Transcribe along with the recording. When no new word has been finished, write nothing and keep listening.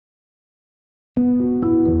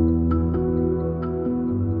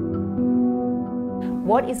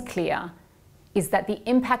what is clear is that the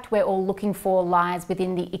impact we're all looking for lies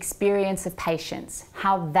within the experience of patients,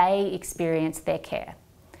 how they experience their care.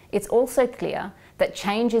 It's also clear that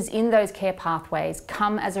changes in those care pathways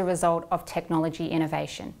come as a result of technology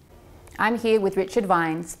innovation. I'm here with Richard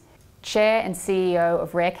Vines, Chair and CEO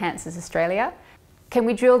of Rare Cancers Australia. Can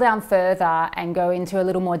we drill down further and go into a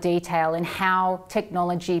little more detail in how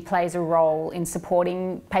technology plays a role in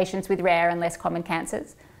supporting patients with rare and less common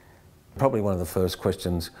cancers? Probably one of the first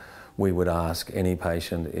questions we would ask any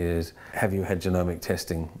patient is, have you had genomic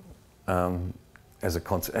testing as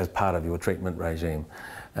part of your treatment regime?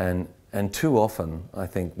 And too often, I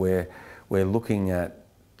think we're looking at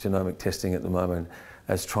genomic testing at the moment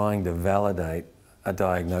as trying to validate a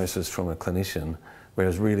diagnosis from a clinician,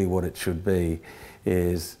 whereas really what it should be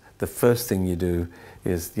is the first thing you do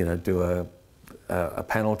is do a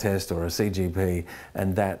panel test or a CGP,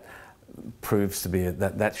 and that proves to be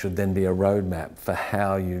that should then be a roadmap for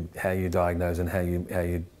how you diagnose and how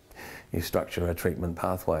you structure a treatment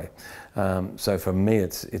pathway. So for me,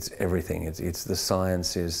 it's everything. It's the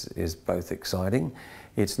science is both exciting.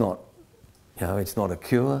 It's not a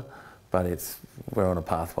cure, but we're on a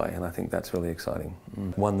pathway, and I think that's really exciting.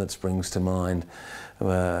 One that springs to mind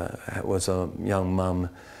was a young mum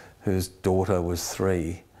whose daughter was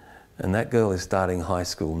 3, and that girl is starting high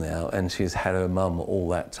school now, and she's had her mum all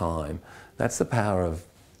that time. That's the power of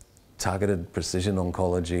targeted precision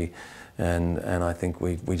oncology, and I think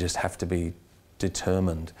we just have to be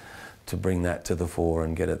determined to bring that to the fore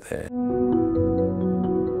and get it there.